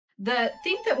The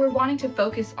theme that we're wanting to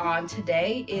focus on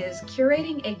today is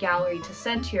curating a gallery to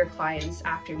send to your clients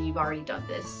after you've already done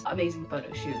this amazing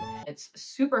photo shoot. It's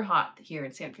super hot here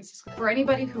in San Francisco. For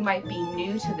anybody who might be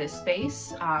new to this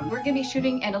space, we're going to be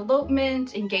shooting an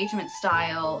elopement engagement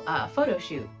style photo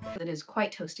shoot. It is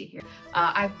quite toasty here.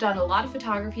 I've done a lot of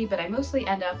photography, but I mostly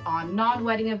end up on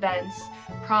non-wedding events,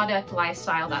 product,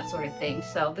 lifestyle, that sort of thing.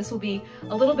 So this will be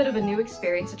a little bit of a new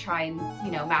experience to try and,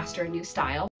 master a new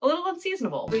style. A little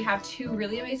unseasonable. We have two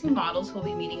really amazing models who will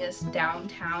be meeting us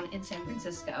downtown in San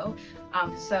Francisco.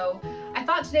 So I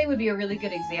thought today would be a really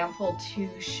good example to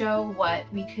show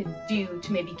what we could do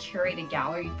to maybe curate a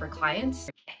gallery for clients.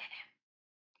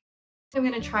 I'm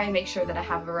going to try and make sure that I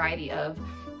have a variety of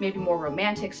maybe more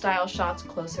romantic style shots,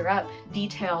 closer up,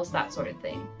 details, that sort of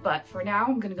thing. But for now,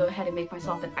 I'm going to go ahead and make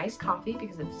myself an iced coffee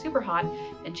because it's super hot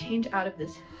and change out of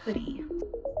this hoodie.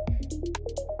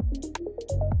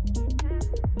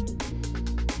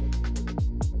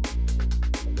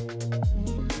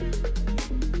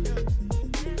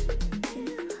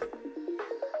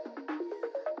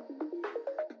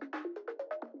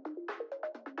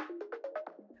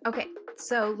 Okay,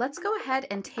 so let's go ahead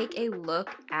and take a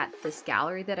look at this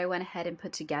gallery that I went ahead and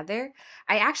put together.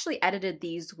 I actually edited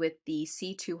these with the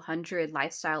C200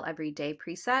 Lifestyle Everyday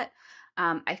preset.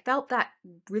 I felt that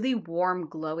really warm,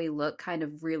 glowy look kind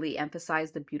of really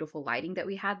emphasized the beautiful lighting that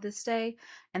we had this day.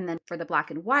 And then for the black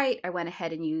and white, I went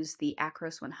ahead and used the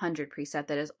Acros 100 preset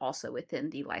that is also within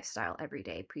the Lifestyle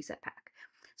Everyday preset pack.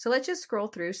 So let's just scroll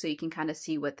through so you can kind of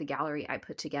see what the gallery I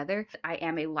put together. I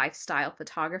am a lifestyle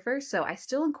photographer, so I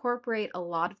still incorporate a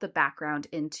lot of the background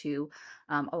into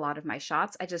a lot of my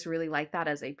shots. I just really like that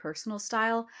as a personal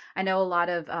style. I know a lot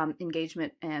of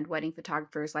engagement and wedding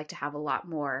photographers like to have a lot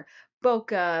more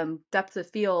bokeh, depth of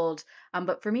field,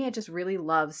 but for me, I just really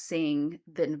love seeing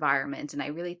the environment, and I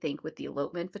really think with the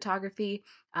elopement photography,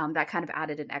 that kind of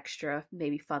added an extra,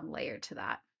 maybe fun layer to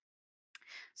that.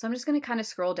 So I'm just going to kind of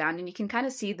scroll down and you can kind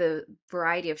of see the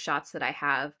variety of shots that I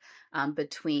have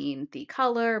between the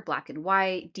color, black and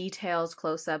white, details,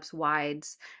 close-ups,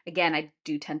 wides. Again, I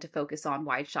do tend to focus on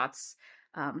wide shots.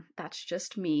 That's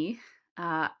just me.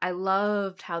 I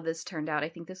loved how this turned out. I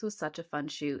think this was such a fun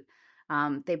shoot.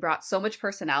 They brought so much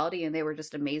personality and they were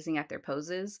just amazing at their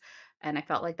poses. And I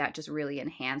felt like that just really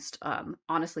enhanced,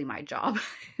 honestly, my job.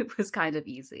 It was kind of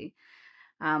easy.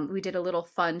 We did a little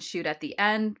fun shoot at the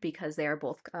end because they are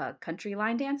both country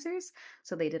line dancers.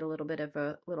 So they did a little bit of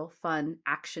a little fun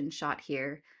action shot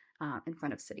here in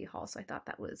front of City Hall. So I thought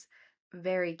that was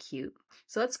very cute.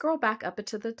 So let's scroll back up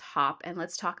to the top and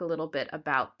let's talk a little bit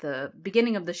about the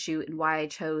beginning of the shoot and why I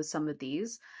chose some of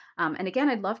these. And again,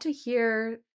 I'd love to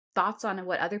hear thoughts on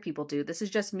what other people do. This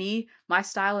is just me, my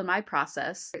style, and my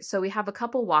process. So we have a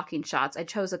couple walking shots. I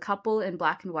chose a couple in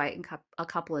black and white and a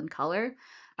couple in color.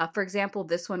 For example,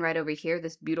 this one right over here,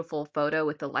 this beautiful photo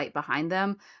with the light behind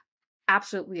them,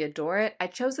 absolutely adore it. I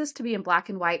chose this to be in black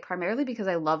and white primarily because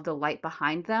I love the light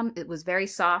behind them. It was very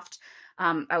soft.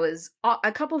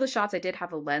 A couple of the shots I did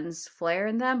have a lens flare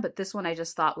in them, but this one I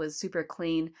just thought was super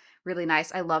clean, really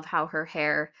nice. I love how her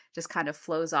hair just kind of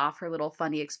flows off, her little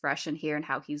funny expression here and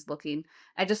how he's looking.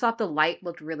 I just thought the light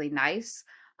looked really nice.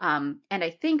 And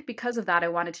I think because of that, I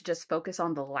wanted to just focus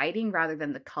on the lighting rather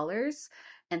than the colors.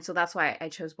 And so that's why I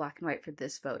chose black and white for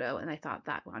this photo. And I thought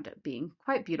that wound up being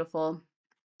quite beautiful.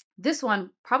 This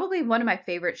one, probably one of my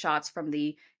favorite shots from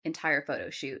the entire photo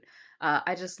shoot.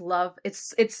 I just love,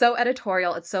 it's so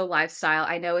editorial, it's so lifestyle.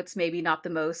 I know it's maybe not the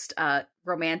most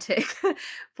romantic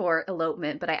for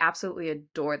elopement, but I absolutely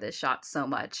adore this shot so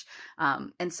much.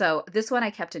 And so this one I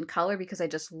kept in color because I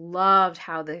just loved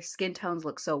how the skin tones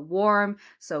look so warm,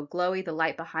 so glowy, the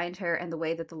light behind her, and the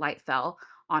way that the light fell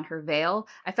on her veil.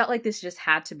 I felt like this just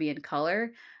had to be in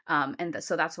color.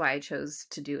 So that's why I chose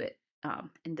to do it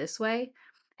in this way.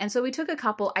 And so we took a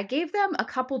couple, I gave them a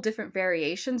couple different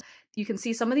variations. You can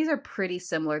see some of these are pretty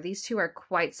similar. These two are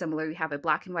quite similar. We have a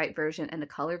black and white version and a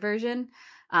color version.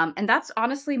 And that's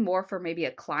honestly more for maybe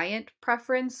a client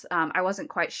preference. I wasn't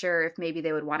quite sure if maybe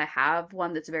they would want to have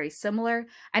one that's very similar.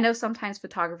 I know sometimes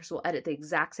photographers will edit the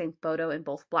exact same photo in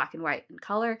both black and white and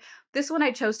color. This one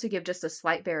I chose to give just a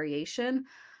slight variation.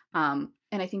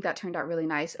 And I think that turned out really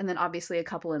nice. And then obviously a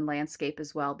couple in landscape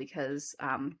as well, because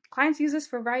clients use this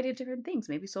for a variety of different things,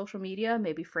 maybe social media,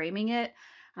 maybe framing it.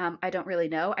 I don't really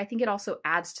know. I think it also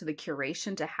adds to the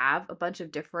curation to have a bunch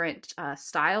of different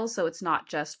styles. So it's not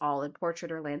just all in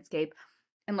portrait or landscape,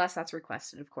 unless that's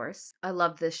requested, of course. I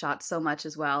love this shot so much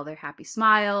as well. They're happy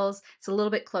smiles. It's a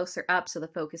little bit closer up, so the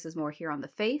focus is more here on the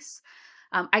face.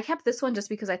 I kept this one just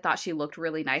because I thought she looked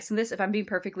really nice in this. If I'm being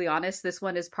perfectly honest, this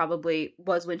one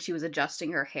was when she was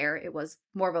adjusting her hair. It was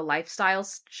more of a lifestyle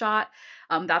shot.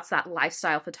 That's that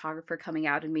lifestyle photographer coming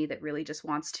out in me that really just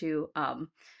wants to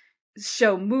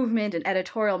show movement and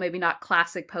editorial, maybe not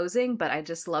classic posing, but I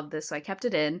just love this, so I kept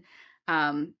it in.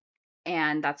 Um,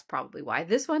 and that's probably why.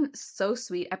 This one, so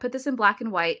sweet. I put this in black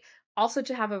and white, also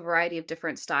to have a variety of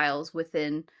different styles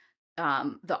within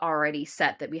the already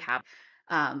set that we have.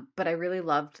 But I really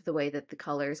loved the way that the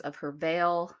colors of her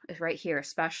veil, right here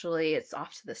especially, it's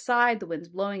off to the side, the wind's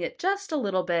blowing it just a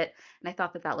little bit, and I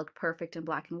thought that that looked perfect in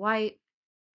black and white.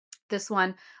 This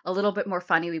one, a little bit more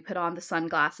funny. We put on the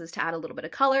sunglasses to add a little bit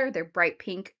of color. They're bright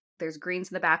pink. There's greens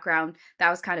in the background. That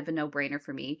was kind of a no-brainer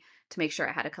for me to make sure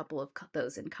I had a couple of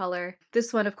those in color.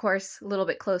 This one, of course, a little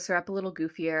bit closer up, a little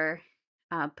goofier.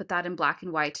 Put that in black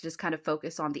and white to just kind of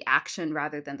focus on the action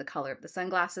rather than the color of the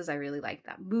sunglasses. I really like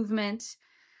that movement.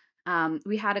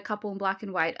 We had a couple in black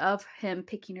and white of him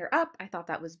picking her up. I thought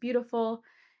that was beautiful.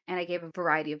 And I gave a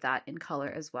variety of that in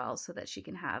color as well so that she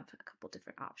can have a couple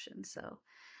different options. So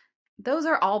those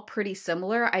are all pretty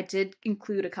similar. I did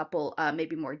include a couple,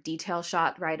 maybe more detail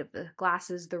shot, right, of the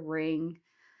glasses, the ring.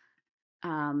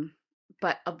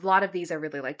 But a lot of these I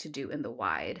really like to do in the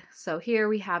wide. So here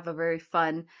we have a very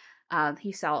fun,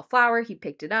 he saw a flower, he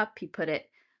picked it up, he put it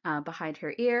behind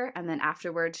her ear, and then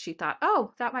afterwards she thought,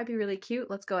 oh, that might be really cute.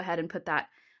 Let's go ahead and put that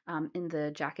in the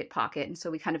jacket pocket. And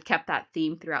so we kind of kept that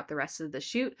theme throughout the rest of the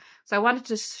shoot. So I wanted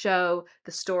to show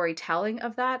the storytelling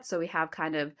of that. So we have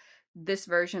kind of this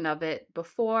version of it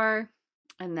before,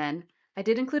 and then I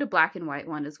did include a black and white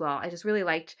one as well. I just really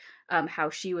liked how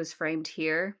she was framed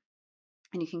here,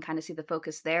 and you can kind of see the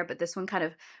focus there, but this one kind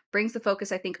of brings the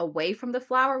focus, I think, away from the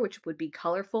flower, which would be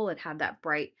colorful and have that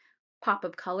bright pop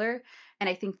of color. And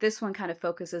I think this one kind of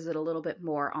focuses it a little bit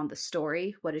more on the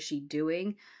story. What is she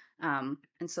doing? And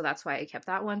so that's why I kept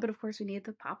that one. But of course we need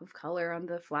the pop of color on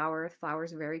the flower. The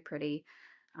flowers are very pretty.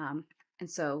 And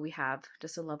so we have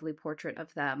just a lovely portrait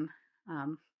of them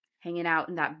hanging out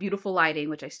in that beautiful lighting,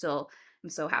 which I still am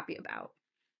so happy about.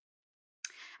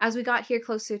 As we got here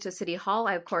closer to City Hall,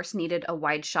 I of course needed a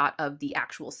wide shot of the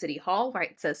actual City Hall,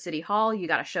 right? It says City Hall, you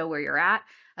got to show where you're at.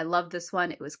 I love this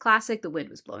one. It was classic. The wind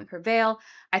was blowing her veil.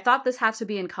 I thought this had to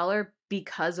be in color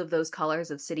because of those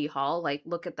colors of City Hall. Like,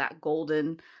 look at that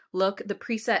golden look. The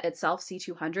preset itself,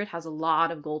 C200, has a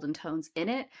lot of golden tones in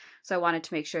it. So I wanted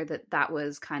to make sure that that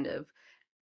was kind of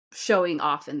showing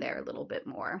off in there a little bit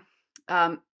more.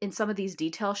 In some of these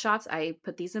detail shots, I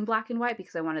put these in black and white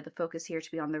because I wanted the focus here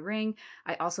to be on the ring.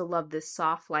 I also love this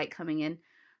soft light coming in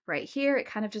right here. It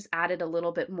kind of just added a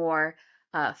little bit more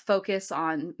focus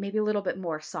on maybe a little bit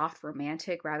more soft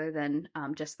romantic rather than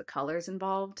just the colors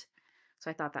involved. So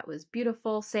I thought that was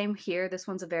beautiful. Same here. This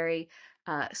one's a very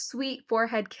sweet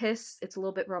forehead kiss. It's a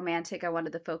little bit romantic. I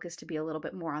wanted the focus to be a little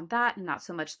bit more on that and not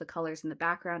so much the colors in the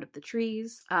background of the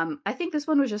trees. I think this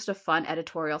one was just a fun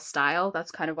editorial style.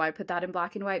 That's kind of why I put that in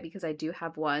black and white, because I do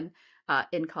have one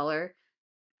in color,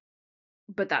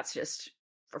 but that's just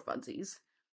for funsies.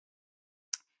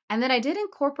 And then I did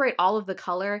incorporate all of the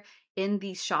color in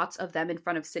these shots of them in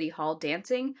front of City Hall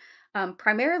dancing,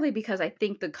 primarily because I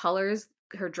think the colors,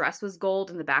 her dress was gold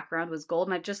and the background was gold,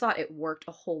 and I just thought it worked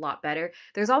a whole lot better.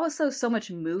 There's also so much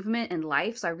movement and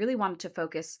life, so I really wanted to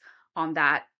focus on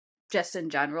that just in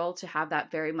general, to have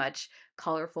that very much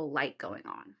colorful light going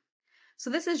on. So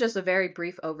this is just a very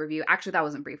brief overview. Actually, that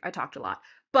wasn't brief. I talked a lot.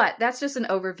 But that's just an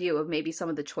overview of maybe some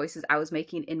of the choices I was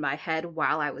making in my head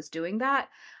while I was doing that.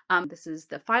 This is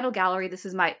the final gallery. This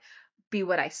might be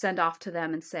what I send off to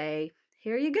them and say,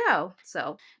 here you go.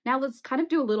 So now let's kind of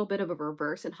do a little bit of a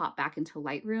reverse and hop back into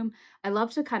Lightroom. I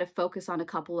love to kind of focus on a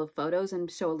couple of photos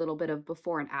and show a little bit of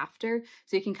before and after,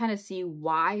 so you can kind of see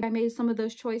why I made some of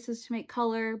those choices to make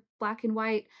color black and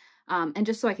white. And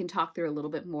just so I can talk through a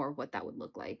little bit more of what that would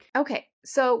look like. Okay,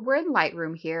 so we're in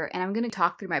Lightroom here, and I'm going to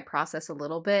talk through my process a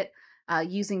little bit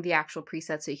using the actual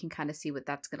preset so you can kind of see what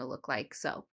that's going to look like.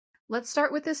 So let's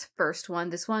start with this first one.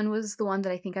 This one was the one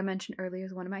that I think I mentioned earlier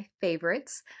is one of my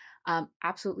favorites.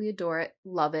 Absolutely adore it,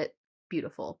 love it,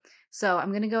 beautiful. So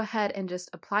I'm going to go ahead and just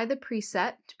apply the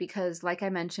preset because, like I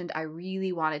mentioned, I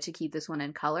really wanted to keep this one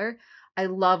in color. I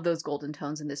love those golden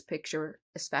tones in this picture,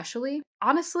 especially.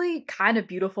 Honestly, kind of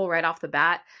beautiful right off the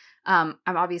bat. I'm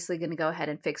obviously going to go ahead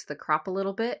and fix the crop a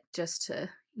little bit just to,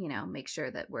 you know, make sure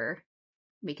that we're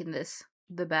making this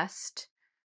the best.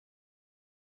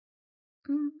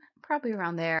 Probably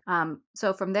around there.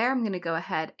 So from there, I'm going to go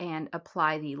ahead and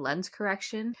apply the lens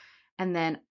correction and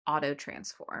then auto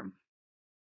transform.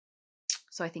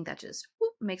 So I think that just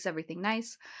makes everything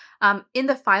nice. In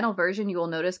the final version, you will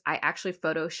notice I actually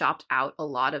photoshopped out a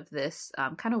lot of this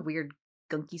kind of weird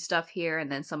gunky stuff here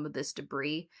and then some of this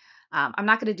debris. I'm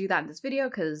not going to do that in this video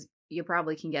because you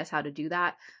probably can guess how to do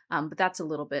that, but that's a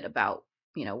little bit about,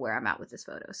 you know, where I'm at with this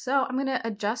photo. So I'm going to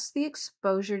adjust the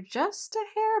exposure just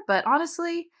a hair, but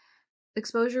honestly,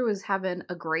 exposure was having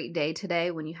a great day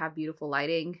today. When you have beautiful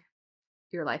lighting,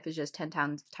 your life is just 10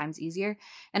 times easier.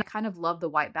 And I kind of love the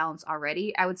white balance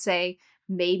already. I would say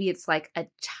maybe it's like a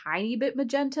tiny bit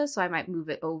magenta, so I might move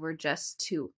it over just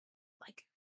to like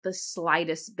the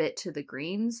slightest bit to the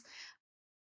greens.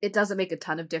 It doesn't make a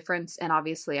ton of difference, and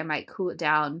obviously I might cool it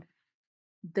down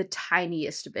the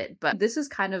tiniest bit, but this is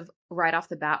kind of right off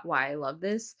the bat why I love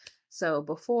this. So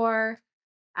before,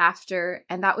 after,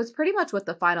 and that was pretty much what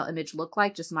the final image looked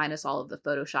like, just minus all of the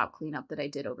Photoshop cleanup that I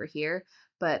did over here.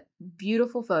 But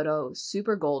beautiful photo,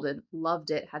 super golden, loved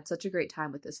it, had such a great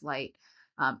time with this light.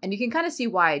 And you can kind of see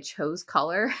why I chose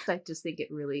color. I just think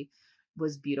it really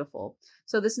was beautiful.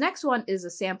 So this next one is a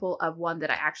sample of one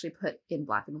that I actually put in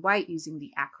black and white using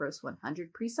the Acros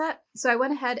 100 preset. So I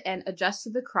went ahead and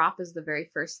adjusted the crop as the very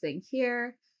first thing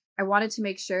here. I wanted to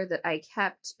make sure that I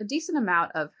kept a decent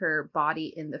amount of her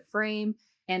body in the frame,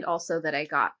 and also that I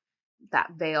got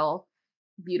that veil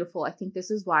beautiful. I think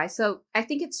this is why. So I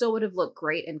think it still would have looked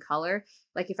great in color.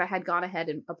 Like if I had gone ahead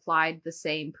and applied the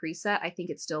same preset, I think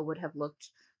it still would have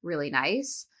looked really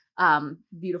nice.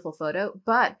 Beautiful photo.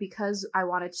 But because I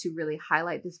wanted to really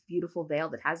highlight this beautiful veil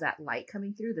that has that light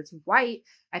coming through that's white,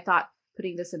 I thought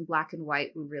putting this in black and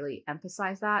white would really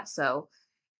emphasize that. So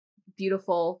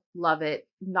beautiful, love it.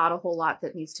 Not a whole lot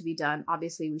that needs to be done.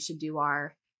 Obviously, we should do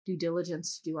our due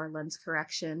diligence to do our lens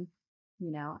correction,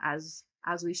 you know, as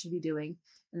we should be doing,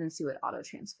 and then see what auto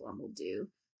transform will do.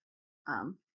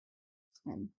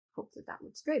 And hope that that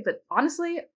looks great. But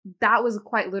honestly, that was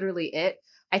quite literally it.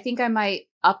 I think I might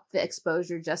up the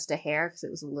exposure just a hair because it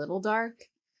was a little dark.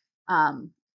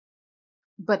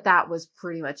 But that was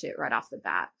pretty much it right off the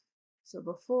bat. So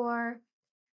before,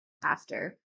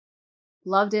 after,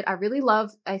 loved it. I really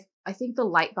love, I think the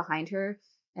light behind her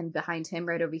and behind him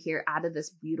right over here added this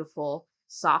beautiful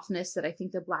softness that I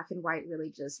think the black and white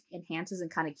really just enhances and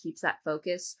kind of keeps that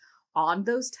focus on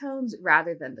those tones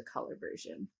rather than the color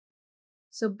version.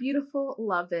 So beautiful,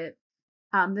 love it.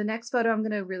 The next photo I'm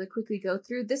going to really quickly go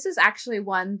through. This is actually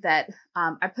one that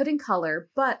I put in color,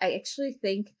 but I actually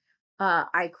think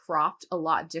I cropped a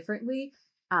lot differently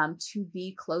to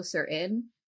be closer in,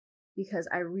 because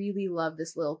I really love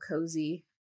this little cozy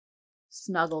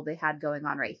snuggle they had going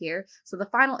on right here. So the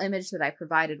final image that I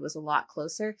provided was a lot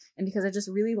closer, and because I just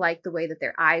really liked the way that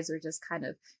their eyes were just kind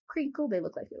of crinkled, they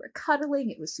looked like they were cuddling.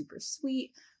 It was super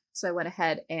sweet. So I went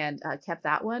ahead and kept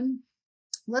that one.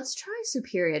 Let's try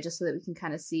Superia just so that we can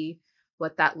kind of see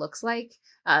what that looks like.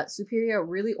 Superia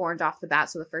really orange off the bat,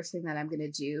 so the first thing that I'm going to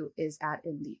do is add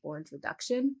in the orange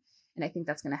reduction, and I think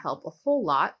that's going to help a whole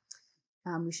lot.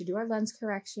 We should do our lens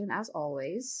correction as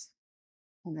always,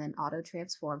 and then auto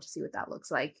transform to see what that looks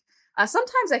like.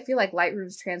 Sometimes I feel like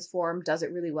Lightroom's transform does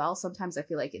it really well. Sometimes I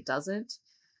feel like it doesn't.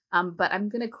 But I'm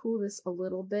going to cool this a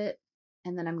little bit,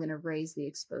 and then I'm going to raise the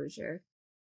exposure.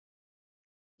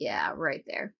 Yeah, right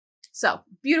there. So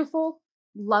beautiful,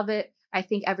 love it. I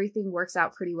think everything works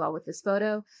out pretty well with this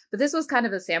photo, but this was kind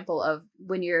of a sample of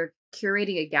when you're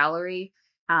curating a gallery.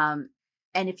 And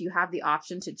if you have the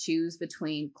option to choose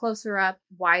between closer up,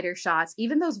 wider shots,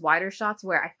 even those wider shots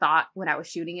where I thought when I was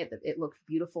shooting it that it looked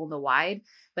beautiful in the wide,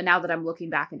 but now that I'm looking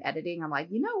back and editing, I'm like,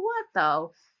 you know what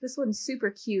though? This one's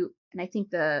super cute. And I think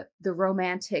the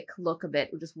romantic look of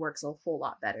it just works a whole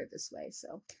lot better this way.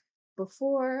 So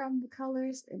before on the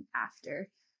colors and after.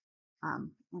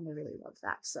 And I really love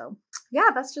that. So yeah,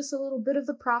 that's just a little bit of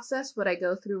the process, what I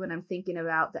go through when I'm thinking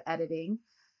about the editing.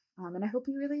 And I hope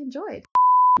you really enjoyed.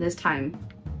 This time,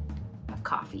 I have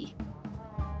coffee.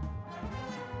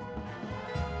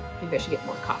 Maybe I should get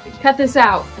more coffee. Cut this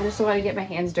out. I just don't want to get my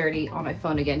hands dirty on my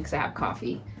phone again because I have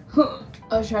coffee.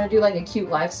 I was trying to do like a cute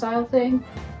lifestyle thing.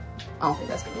 I don't think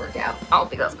that's gonna work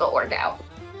out.